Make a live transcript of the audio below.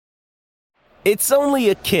It's only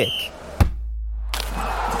a kick,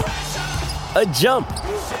 a jump,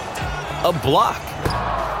 a block.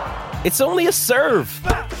 It's only a serve.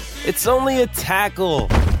 It's only a tackle,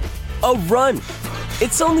 a run.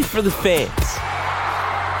 It's only for the fans.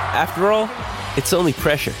 After all, it's only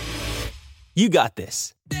pressure. You got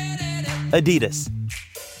this. Adidas.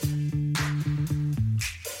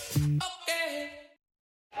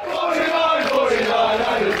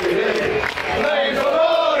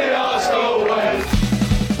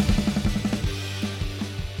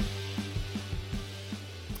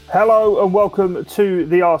 Hello and welcome to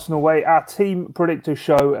the Arsenal Way, our team predictor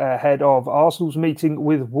show ahead of Arsenal's meeting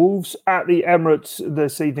with Wolves at the Emirates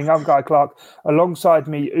this evening. I'm Guy Clarke. Alongside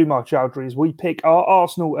me, Umar Choudhry, as we pick our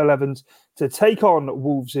Arsenal 11s to take on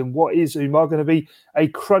Wolves in what is, Umar, going to be a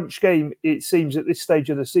crunch game, it seems, at this stage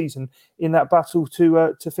of the season in that battle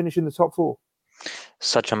to finish in the top four.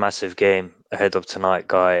 Such a massive game ahead of tonight,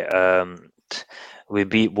 Guy. We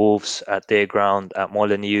beat Wolves at their ground at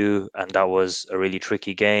Molineux, and that was a really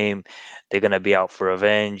tricky game. They're going to be out for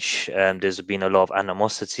revenge. There's been a lot of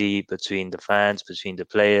animosity between the fans, between the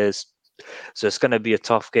players. So it's going to be a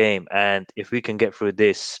tough game. And if we can get through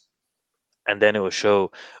this, and then it will show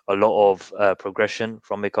a lot of progression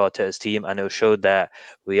from Mikel Arteta's team, and it will show that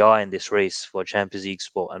we are in this race for Champions League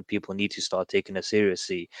spot, and people need to start taking it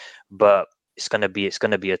seriously. But it's gonna be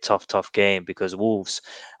a tough game because Wolves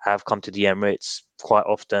have come to the Emirates quite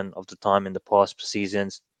often of the time in the past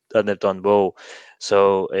seasons, and they've done well.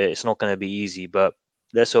 So it's not going to be easy, but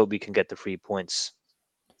let's hope we can get the 3 points.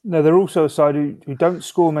 No, they're also a side who don't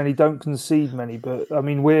score many, don't concede many. But, I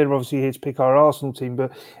mean, we're obviously here to pick our Arsenal team.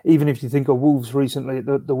 But even if you think of Wolves recently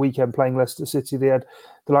at the weekend playing Leicester City, they had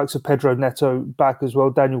the likes of Pedro Neto back as well.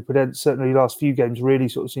 Daniel Pedence, certainly last few games, really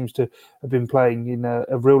sort of seems to have been playing in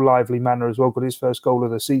a real lively manner as well. Got his first goal of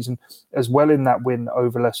the season as well in that win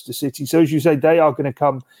over Leicester City. So, as you say, they are going to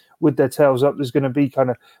come with their tails up. There's going to be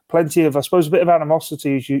kind of plenty of, I suppose, a bit of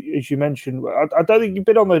animosity, as you mentioned. I don't think you've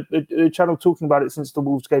been on the channel talking about it since the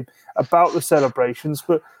Wolves game about the celebrations,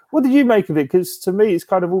 but what did you make of it? Because to me, it's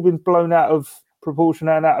kind of all been blown out of proportion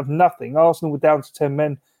and out of nothing. Arsenal were down to 10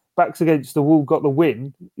 men, backs against the wall, got the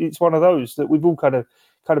win. It's one of those that we've all kind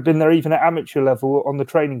of been there, even at amateur level on the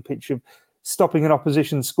training pitch, of stopping an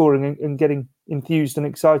opposition scoring and getting enthused and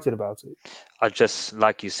excited about it. I just,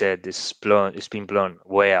 like you said, it's been blown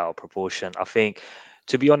way out of proportion. I think,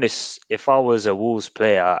 to be honest, if I was a Wolves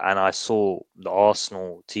player and I saw the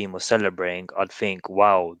Arsenal team was celebrating, I'd think,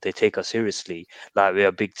 wow, they take us seriously. Like, we're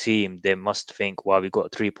a big team. They must think, wow, we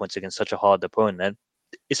got 3 points against such a hard opponent.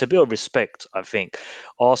 It's a bit of respect, I think.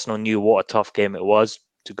 Arsenal knew what a tough game it was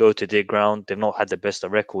to go to their ground. They've not had the best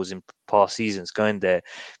of records in past seasons going there,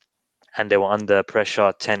 and they were under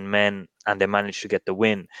pressure, 10 men, and they managed to get the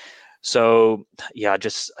win. So yeah, I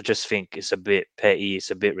just think it's a bit petty,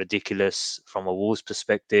 it's a bit ridiculous from a Wolves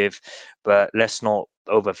perspective. But let's not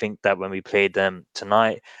overthink that when we play them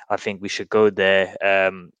tonight. I think we should go there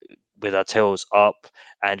with our tails up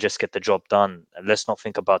and just get the job done. And let's not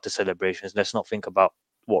think about the celebrations. Let's not think about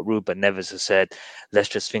what Ruben Neves has said. Let's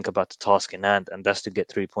just think about the task in hand, and that's to get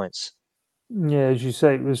 3 points. Yeah, as you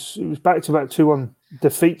say, it was back-to-back 2-1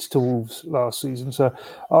 defeats to Wolves last season. So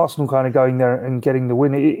Arsenal kind of going there and getting the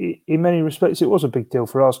win. In many respects, it was a big deal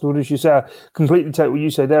for Arsenal. As you say, I completely take what you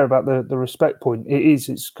say there about the respect point.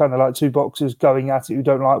 It's kind of like two boxers going at it who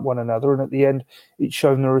don't like one another. And at the end, it's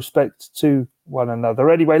shown the respect to one another.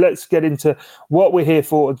 Anyway, let's get into what we're here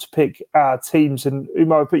for and to pick our teams. And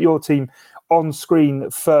Umar, put your team on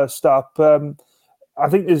screen first up. I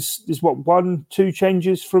think there's 1-2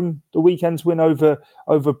 changes from the weekend's win over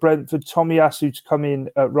Brentford. Tomiyasu to come in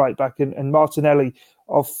at right back, and Martinelli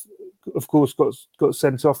of course got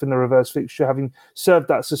sent off in the reverse fixture, having served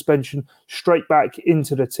that suspension, straight back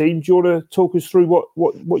into the team. Do you want to talk us through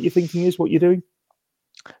what your thinking is, what you're doing?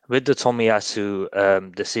 With the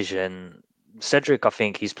Tomiyasu decision, Cedric, I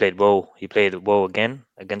think he's played well. He played well again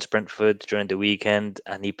against Brentford during the weekend,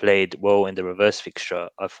 and he played well in the reverse fixture,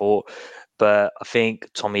 I thought. But I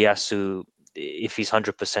think Tomiyasu, if he's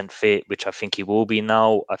 100% fit, which I think he will be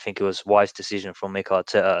now, I think it was a wise decision from Mikel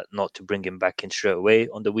Arteta not to bring him back in straight away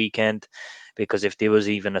on the weekend. Because if there was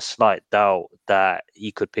even a slight doubt that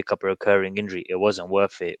he could pick up a recurring injury, it wasn't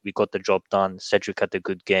worth it. We got the job done. Cedric had a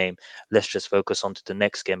good game. Let's just focus on to the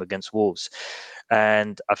next game against Wolves.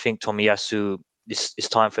 And I think Tomiyasu, it's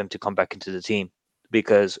time for him to come back into the team.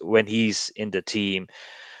 Because when he's in the team,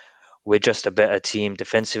 we're just a better team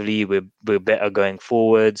defensively. We're better going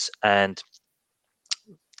forwards. And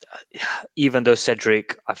even though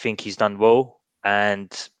Cedric, I think he's done well,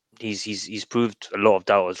 and he's proved a lot of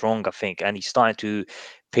doubters wrong, I think, and he's starting to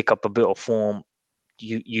pick up a bit of form.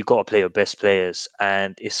 you got to play your best players,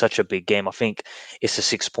 and it's such a big game. I think it's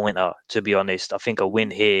a 6-pointer, to be honest. I think a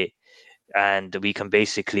win here, and we can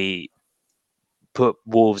basically put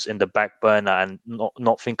Wolves in the back burner and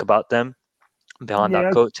not think about them behind our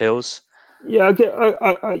Yeah, coattails. yeah, I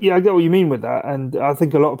get what you mean with that, and I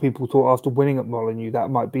think a lot of people thought after winning at Molineux that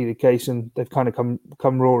might be the case, and they've kind of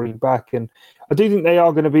come roaring back. And I do think they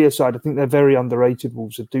are going to be a side. I think they're very underrated,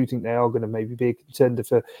 Wolves. I do think they are going to maybe be a contender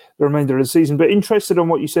for the remainder of the season. But interested on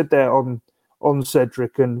what you said there on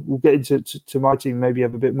Cedric, and we'll get into to my team. Maybe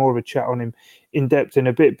have a bit more of a chat on him in depth in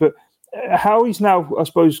a bit. But how he's now, I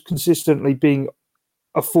suppose, consistently being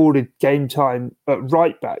afforded game time at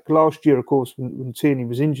right back. Last year, of course, when Tierney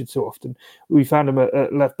was injured so often, we found him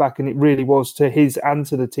at left back, and it really was to his and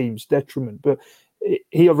to the team's detriment. But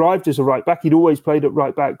he arrived as a right back. He'd always played at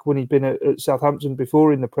right back when he'd been at Southampton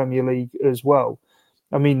before in the Premier League as well.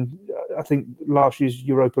 I mean, I think last year's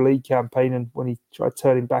Europa League campaign, and when he tried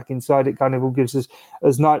turning back inside, it kind of all gives us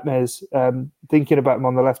as nightmares thinking about him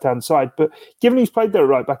on the left-hand side. But given he's played there at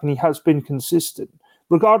right back and he has been consistent,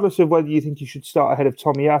 regardless of whether you think he should start ahead of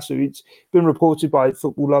Tomiyasu, it's been reported by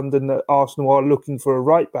Football London that Arsenal are looking for a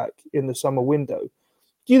right back in the summer window.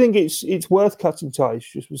 Do you think it's worth cutting ties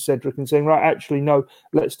just with Cedric and saying, right, actually, no,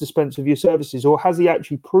 let's dispense of your services? Or has he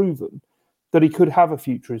actually proven that he could have a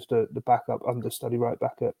future as the backup understudy right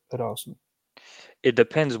back at Arsenal? It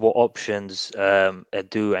depends what options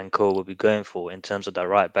Edu and Co will be going for in terms of that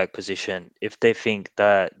right back position. If they think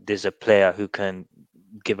that there's a player who can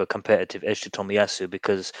give a competitive edge to Tomiyasu,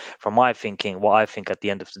 because from my thinking, what I think at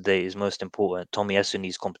the end of the day is most important, Tomiyasu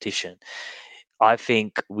needs competition. I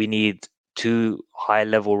think we need two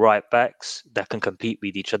high-level right backs that can compete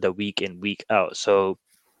with each other week in, week out. So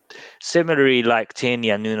similarly, like Tierney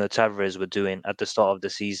and Nuno Tavares were doing at the start of the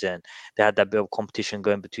season, they had that bit of competition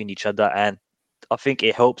going between each other, and I think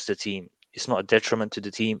it helps the team. It's not a detriment to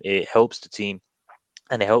the team. It helps the team,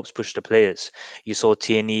 and it helps push the players. You saw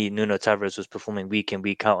Tierney, Nuno Tavares was performing week in,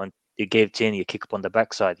 week out, and it gave Tierney a kick up on the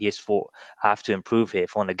backside. He has thought, I have to improve here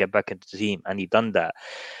if I want to get back into the team, and he done that.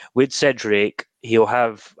 With Cedric, he'll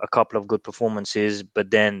have a couple of good performances, but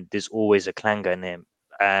then there's always a clanger in him.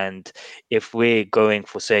 And if we're going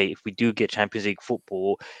for, say, if we do get Champions League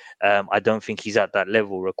football, I don't think he's at that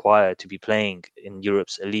level required to be playing in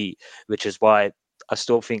Europe's elite, which is why I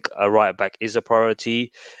still think a right back is a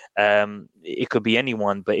priority. It could be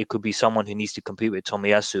anyone, but it could be someone who needs to compete with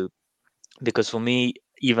Tomiyasu. Because for me,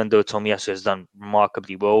 even though Tomiyasu has done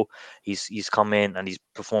remarkably well, he's come in and he's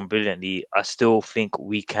performed brilliantly, I still think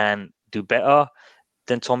we can do better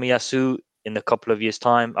than Tomiyasu in a couple of years'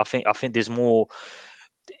 time. I think there's more.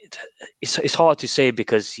 It's hard to say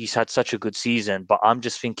because he's had such a good season, but I'm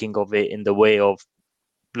just thinking of it in the way of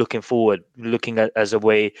looking forward, looking at as a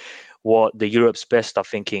way what the Europe's best are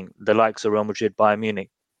thinking. The likes of Real Madrid, Bayern Munich,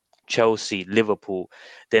 Chelsea, Liverpool,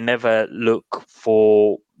 they never look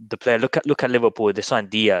for the player. Look at Liverpool. They signed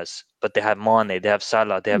Diaz, but they have Mane, they have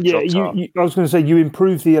Salah, they have Jota. I was going to say you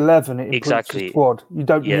improve the 11, it improves Exactly. the squad. You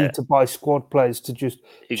don't need to buy squad players to just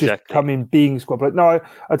come in being squad players. No,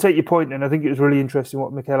 I take your point, and I think it was really interesting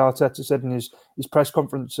what Mikel Arteta said in his press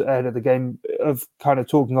conference ahead of the game, of kind of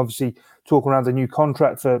talking around a new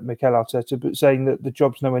contract for Mikel Arteta, but saying that the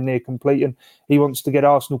job's nowhere near complete, and he wants to get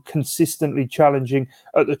Arsenal consistently challenging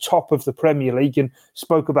at the top of the Premier League, and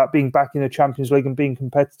spoke about being back in the Champions League and being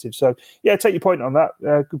competitive. So, yeah, take your point on that.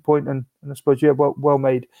 Good point, and I suppose, yeah, well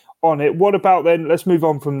made on it. What about then, let's move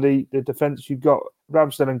on from the defence. You've got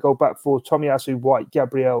Ramsdale and goal back for Tomiyasu, White,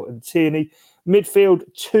 Gabriel and Tierney. Midfield,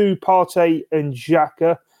 2, Partey and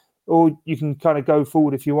Xhaka. Or you can kind of go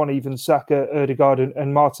forward if you want, even Saka, Ødegaard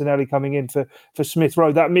and Martinelli coming in for Smith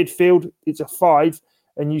Rowe. That midfield, it's a 5,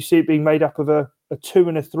 and you see it being made up of a 2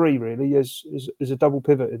 and a 3, really, as a double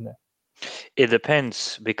pivot in there. It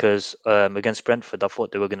depends, because against Brentford, I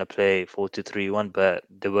thought they were going to play 4-2-3-1, but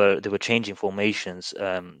they were changing formations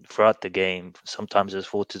throughout the game. Sometimes it's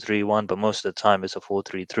 4-2-3-1, but most of the time it's a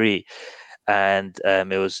 4-3-3. And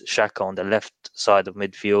it was Xhaka on the left side of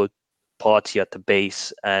midfield, Partey at the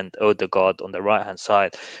base, and Ødegaard on the right-hand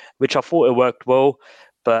side, which I thought it worked well.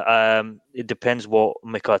 But it depends what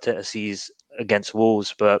Mikel Arteta sees against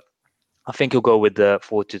Wolves. But I think he'll go with the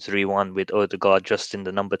 4-2-3-1 with Ødegaard just in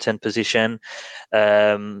the number 10 position.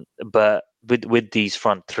 But with these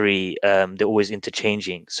front three, they're always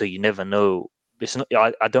interchanging, so you never know. It's not.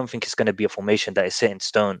 I don't think it's going to be a formation that is set in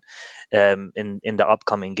stone in the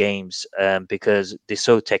upcoming games, because they're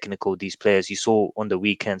so technical, these players. You saw on the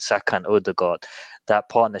weekend, Saka and Ødegaard, that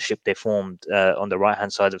partnership they formed on the right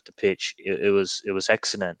hand side of the pitch. It was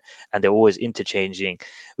excellent, and they're always interchanging,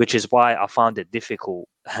 which is why I found it difficult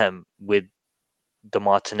with the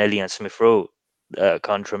Martinelli and Smith Rowe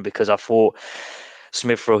conundrum, because I thought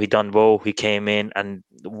Smith Rowe, he done well. He came in, and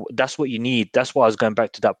that's what you need. That's why I was going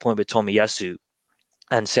back to that point with Tomiyasu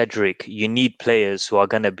and Cedric. You need players who are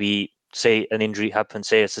going to be, say an injury happens,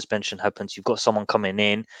 say a suspension happens, you've got someone coming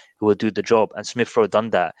in who will do the job. And Smith Rowe done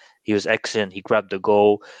that. He was excellent. He grabbed the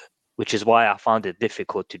goal, which is why I found it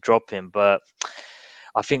difficult to drop him. But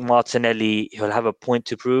I think Martinelli, he'll have a point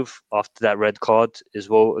to prove after that red card as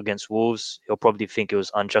well against Wolves. He'll probably think it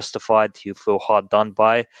was unjustified. He'll feel hard done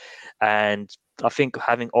by. And I think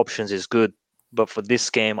having options is good. But for this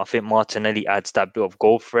game, I think Martinelli adds that bit of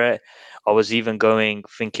goal threat. I was even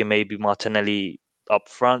thinking maybe Martinelli up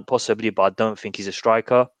front, possibly, but I don't think he's a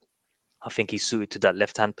striker. I think he's suited to that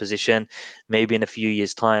left-hand position. Maybe in a few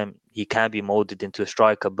years' time, he can be molded into a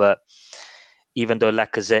striker. But even though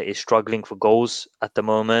Lacazette is struggling for goals at the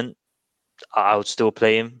moment, I would still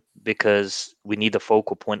play him because we need a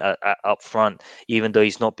focal point up front. Even though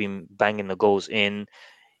he's not been banging the goals in,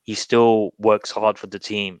 he still works hard for the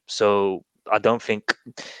team. So I don't think,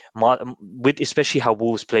 with especially how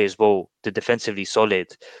Wolves play as well, they're defensively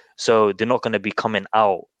solid. So they're not going to be coming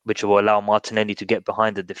out, which will allow Martinelli to get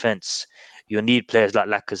behind the defense. You need players like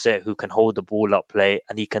Lacazette who can hold the ball up, play,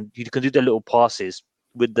 and you can do the little passes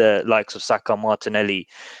with the likes of Saka, Martinelli.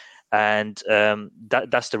 And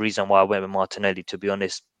that's the reason why I went with Martinelli, to be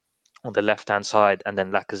honest, on the left-hand side, and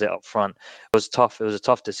then Lacazette up front. It was tough. It was a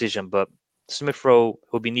tough decision, but Smith Rowe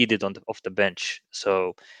will be needed off the bench.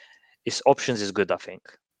 So his options is good, I think.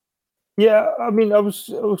 Yeah, I mean, I was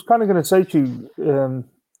kind of going to say to you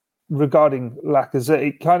regarding Lacazette,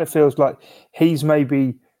 it kind of feels like he's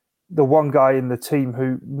maybe the one guy in the team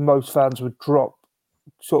who most fans would drop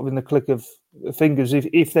sort of in the click of fingers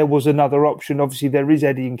if there was another option. Obviously, there is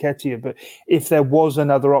Eddie Nketiah, but if there was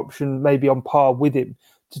another option, maybe on par with him,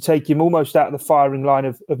 to take him almost out of the firing line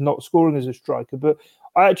of not scoring as a striker. But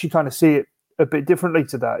I actually kind of see it a bit differently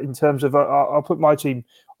to that, in terms of I'll put my team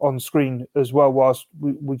on screen as well whilst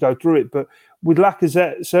we go through it. But with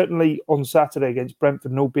Lacazette, certainly on Saturday against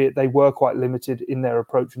Brentford, and albeit they were quite limited in their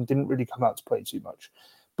approach and didn't really come out to play too much,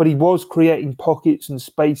 but he was creating pockets and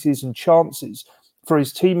spaces and chances for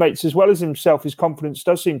his teammates as well as himself. His confidence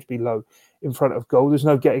does seem to be low in front of goal. There's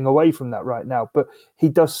no getting away from that right now, but he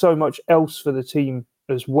does so much else for the team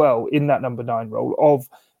as well in that number 9 role of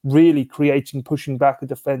really creating, pushing back a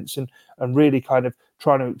defence and really kind of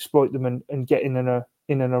trying to exploit them and get in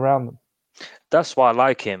and around them. That's why I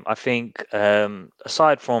like him. I think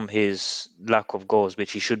aside from his lack of goals,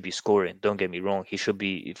 which he should be scoring, don't get me wrong, he should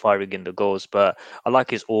be firing in the goals, but I like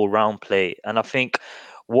his all-round play. And I think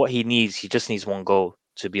what he just needs one goal,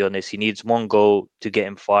 to be honest. He needs one goal to get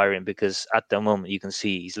him firing, because at the moment you can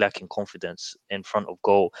see he's lacking confidence in front of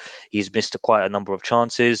goal. He's missed quite a number of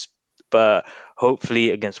chances, but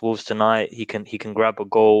hopefully against Wolves tonight, he can grab a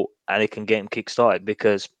goal and it can get him kick-started,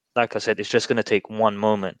 because like I said, it's just going to take one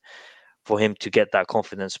moment for him to get that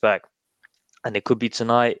confidence back. And it could be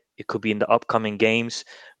tonight, it could be in the upcoming games,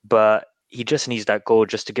 but he just needs that goal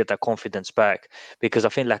just to get that confidence back, because I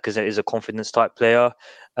think Lacazette is a confidence type player.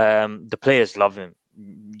 The players love him.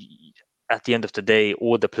 At the end of the day,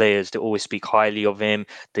 all the players, they always speak highly of him.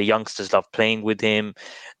 The youngsters love playing with him.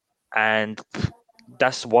 And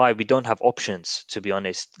that's why we don't have options, to be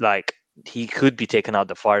honest. Like, he could be taken out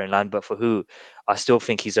the firing line, but for who? I still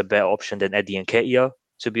think he's a better option than Eddie Nketiah,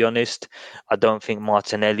 to be honest. I don't think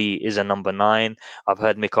Martinelli is a number 9. I've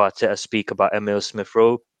heard Mikel Arteta speak about Emile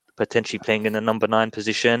Smith-Rowe potentially playing in the number 9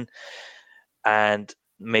 position. And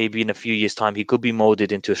maybe in a few years' time, he could be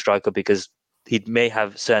molded into a striker, because he may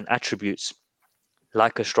have certain attributes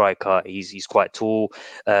like a striker. He's quite tall.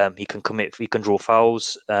 He can draw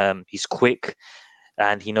fouls. He's quick,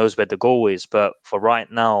 and he knows where the goal is. But for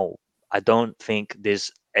right now, I don't think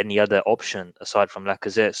there's any other option aside from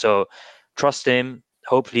Lacazette. So trust him.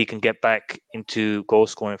 Hopefully he can get back into goal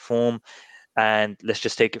scoring form, and let's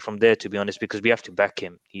just take it from there, to be honest, because we have to back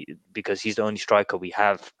him because he's the only striker we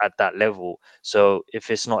have at that level. So if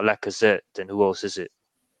it's not Lacazette, then who else is it?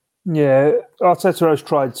 Yeah, Arteta has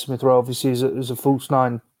tried Smith Rowe, obviously, as a false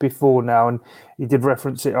 9 before now, and he did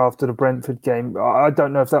reference it after the Brentford game. I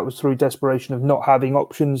don't know if that was through desperation of not having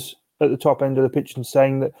options at the top end of the pitch and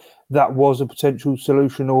saying that was a potential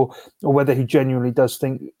solution, or whether he genuinely does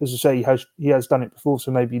think, as I say, he has done it before,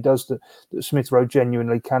 so maybe he does that Smith Rowe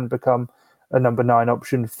genuinely can become a number 9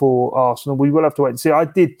 option for Arsenal. We will have to wait and see. I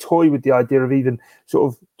did toy with the idea of even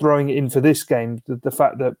sort of throwing it in for this game, the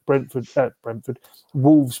fact that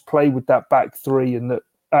Wolves play with that back 3, and that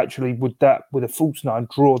actually with a false 9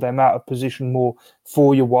 draw them out of position more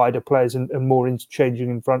for your wider players and more interchanging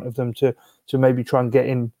in front of them to maybe try and get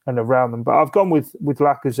in and around them. But I've gone with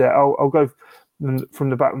Lacazette. I'll go from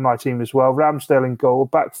the back of my team as well. Ramsdale in goal,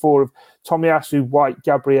 back four of Tomiyasu, White,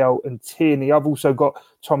 Gabriel and Tierney. I've also got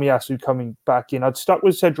Tomiyasu coming back in. I'd stuck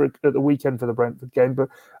with Cedric at the weekend for the Brentford game, but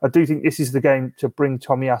I do think this is the game to bring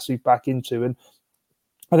Tomiyasu back into. And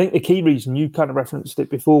I think the key reason, you kind of referenced it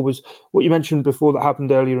before, was what you mentioned before that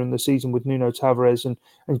happened earlier in the season with Nuno Tavares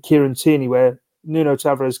and Kieran Tierney, where Nuno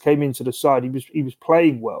Tavares came into the side. He was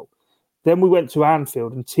playing well. Then we went to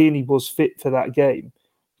Anfield and Tierney was fit for that game.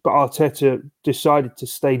 But Arteta decided to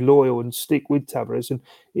stay loyal and stick with Tavares, and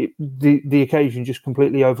the occasion just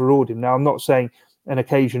completely overawed him. Now, I'm not saying an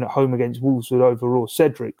occasion at home against Wolves would overawe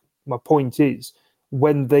Cedric. My point is,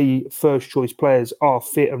 when the first choice players are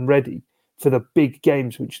fit and ready for the big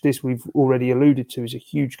games, which this we've already alluded to is a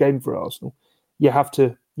huge game for Arsenal, you have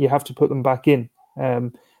to put them back in.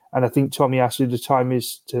 And I think Tomiyasu, the time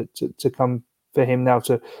is to come for him now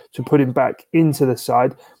to put him back into the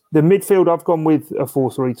side. The midfield, I've gone with a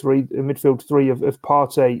 4-3-3, a midfield three of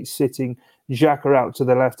Partey sitting, Xhaka out to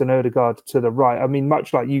the left and Odegaard to the right. I mean,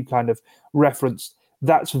 much like you kind of referenced,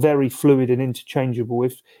 that's very fluid and interchangeable.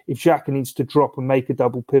 If Xhaka needs to drop and make a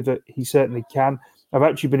double pivot, he certainly can. I've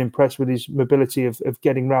actually been impressed with his mobility of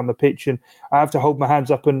getting around the pitch, and I have to hold my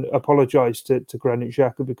hands up and apologise to Granit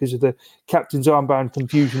Xhaka because of the captain's armband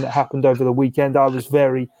confusion that happened over the weekend. I was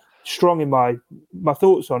very strong in my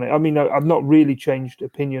thoughts on it. I mean, I've not really changed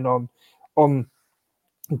opinion on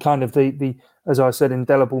kind of the as I said,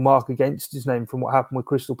 indelible mark against his name from what happened with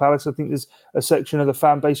Crystal Palace. I think there's a section of the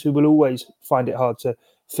fan base who will always find it hard to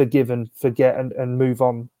forgive and forget and move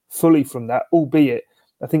on fully from that, albeit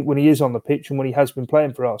I think when he is on the pitch and when he has been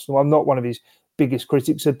playing for Arsenal, I'm not one of his biggest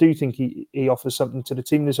critics. I do think he offers something to the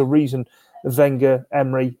team. There's a reason Wenger,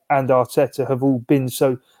 Emery and Arteta have all been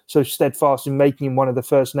so steadfast in making him one of the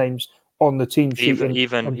first names on the team sheet.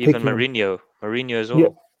 Even Mourinho as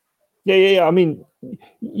well. Yeah. I mean,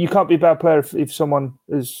 you can't be a bad player if someone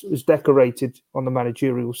is decorated on the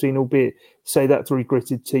managerial scene, albeit say that through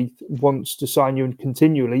gritted teeth, wants to sign you and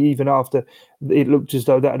continually, even after it looked as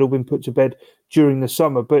though that had all been put to bed during the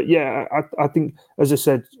summer. But yeah, I think, as I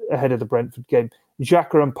said, ahead of the Brentford game,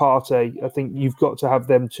 Xhaka and Partey, I think you've got to have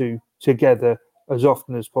them two together as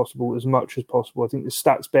often as possible, as much as possible. I think the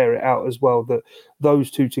stats bear it out as well that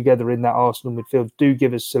those two together in that Arsenal midfield do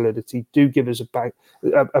give us solidity, do give us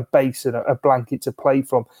a base and a blanket to play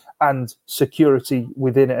from and security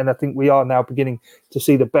within it. And I think we are now beginning to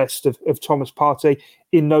see the best of Thomas Partey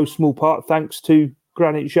in no small part thanks to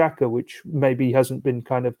Granit Xhaka, which maybe hasn't been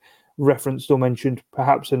kind of referenced or mentioned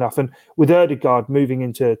perhaps enough. And with Odegaard moving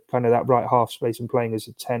into kind of that right half space and playing as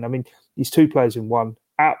a 10, I mean, these two players in one,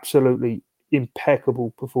 absolutely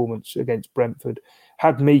impeccable performance against Brentford.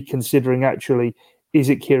 Had me considering, actually, is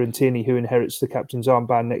it Kieran Tierney who inherits the captain's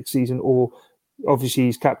armband next season, or obviously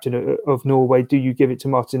he's captain of Norway, do you give it to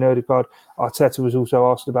Martin Odegaard? Arteta was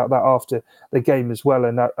also asked about that after the game as well,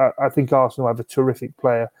 and I think Arsenal have a terrific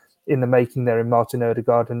player in the making there in Martin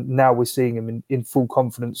Odegaard, and now we're seeing him in full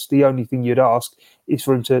confidence. The only thing you'd ask is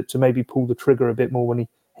for him to maybe pull the trigger a bit more when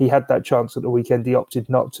he had that chance at the weekend. He opted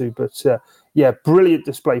not to, but brilliant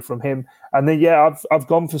display from him. And then I've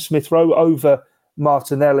gone for Smith Rowe over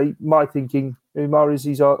Martinelli. My thinking, Umar, is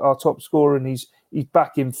he's our top scorer and he's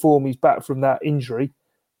back in form. He's back from that injury,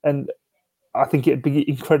 and I think it'd be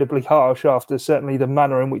incredibly harsh after certainly the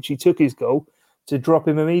manner in which he took his goal to drop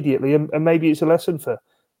him immediately. And maybe it's a lesson for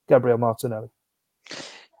Gabriel Martinelli.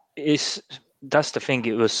 That's the thing.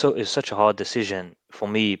 It's such a hard decision for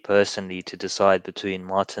me personally to decide between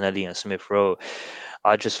Martinelli and Smith Rowe.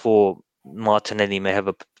 I just thought Martinelli may have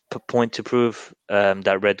a point to prove.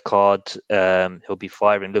 That red card, he'll be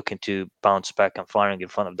looking to bounce back and firing in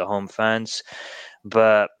front of the home fans.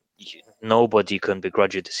 But nobody can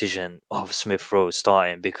begrudge a decision of Smith Rowe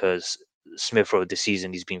starting, because Smith Rowe this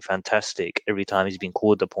season, he's been fantastic. Every time he's been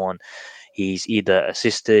called upon, he's either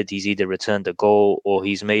assisted, he's either returned a goal, or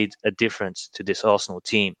he's made a difference to this Arsenal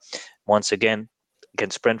team. Once again,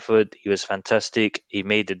 against Brentford, he was fantastic. He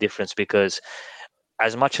made the difference, because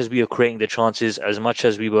as much as we were creating the chances, as much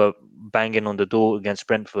as we were banging on the door against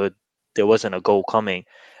Brentford, there wasn't a goal coming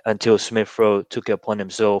until Smith Rowe took it upon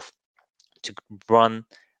himself to run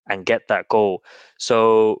and get that goal.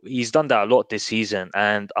 So he's done that a lot this season,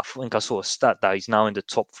 and I think I saw a stat that he's now in the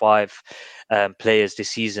top 5 players this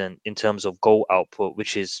season in terms of goal output,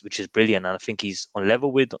 which is brilliant. And I think he's on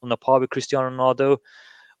a par with Cristiano Ronaldo,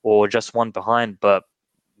 or just one behind. But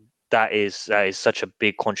that is such a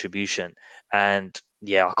big contribution, and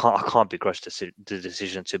I can't begrudge the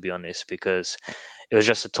decision, to be honest, because it was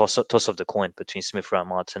just a toss of the coin between Smith Rowe and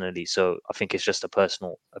Martinelli. So I think it's just a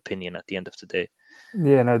personal opinion at the end of the day.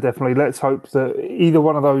 Yeah, no, definitely. Let's hope that either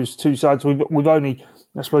one of those two sides, we've only,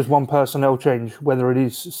 I suppose, one personnel change, whether it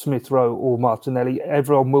is Smith Rowe or Martinelli.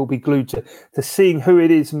 Everyone will be glued to seeing who it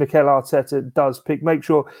is Mikel Arteta does pick. Make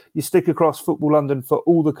sure you stick across Football London for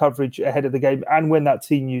all the coverage ahead of the game and when that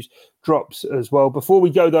team news drops as well. Before we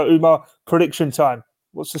go, though, Umar, prediction time.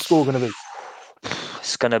 What's the score going to be?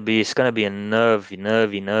 It's gonna be a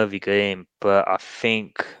nervy game, but I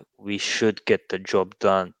think we should get the job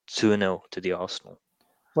done 2-0 to the Arsenal.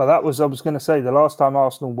 Well, I was going to say, the last time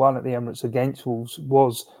Arsenal won at the Emirates against Wolves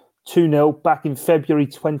was 2-0 back in February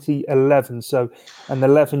 2011. So an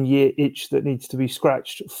 11-year itch that needs to be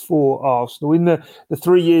scratched for Arsenal. In the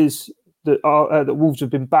 3 years that Wolves have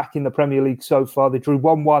been back in the Premier League so far, they drew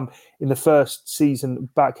 1-1 in the first season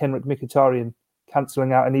back, Henrik Mkhitaryan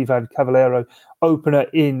cancelling out an Ivan Cavallero opener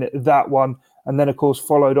in that one. And then, of course,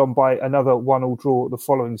 followed on by another 1-1 draw the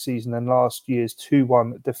following season and last year's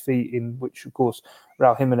 2-1 defeat in which, of course,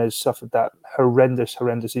 Raul Jimenez suffered that horrendous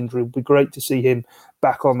injury. It would be great to see him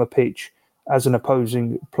back on the pitch as an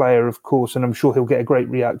opposing player, of course, and I'm sure he'll get a great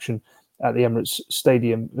reaction at the Emirates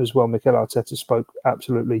Stadium as well. Mikel Arteta spoke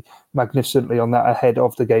absolutely magnificently on that ahead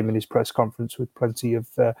of the game in his press conference, with plenty of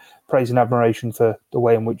praise and admiration for the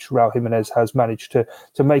way in which Raul Jimenez has managed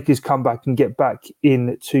to make his comeback and get back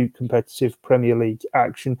into competitive Premier League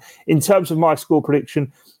action. In terms of my score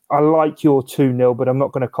prediction, I like your 2-0, but I'm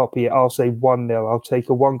not going to copy it. I'll say 1-0. I'll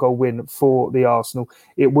take a 1-goal win for the Arsenal.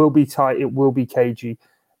 It will be tight. It will be cagey.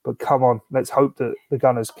 But come on, let's hope that the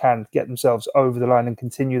Gunners can get themselves over the line and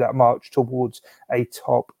continue that march towards a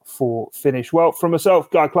top 4 finish. Well, from myself,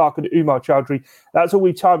 Guy Clarke and Umar Choudhry, that's all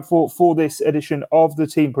we've time for this edition of the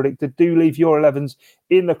Team Predictor. Do leave your 11s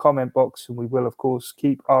in the comment box, and we will, of course,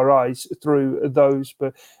 keep our eyes through those.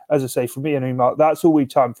 But as I say, from me and Umar, that's all we've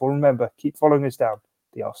time for. Remember, keep following us down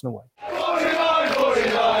the Arsenal way.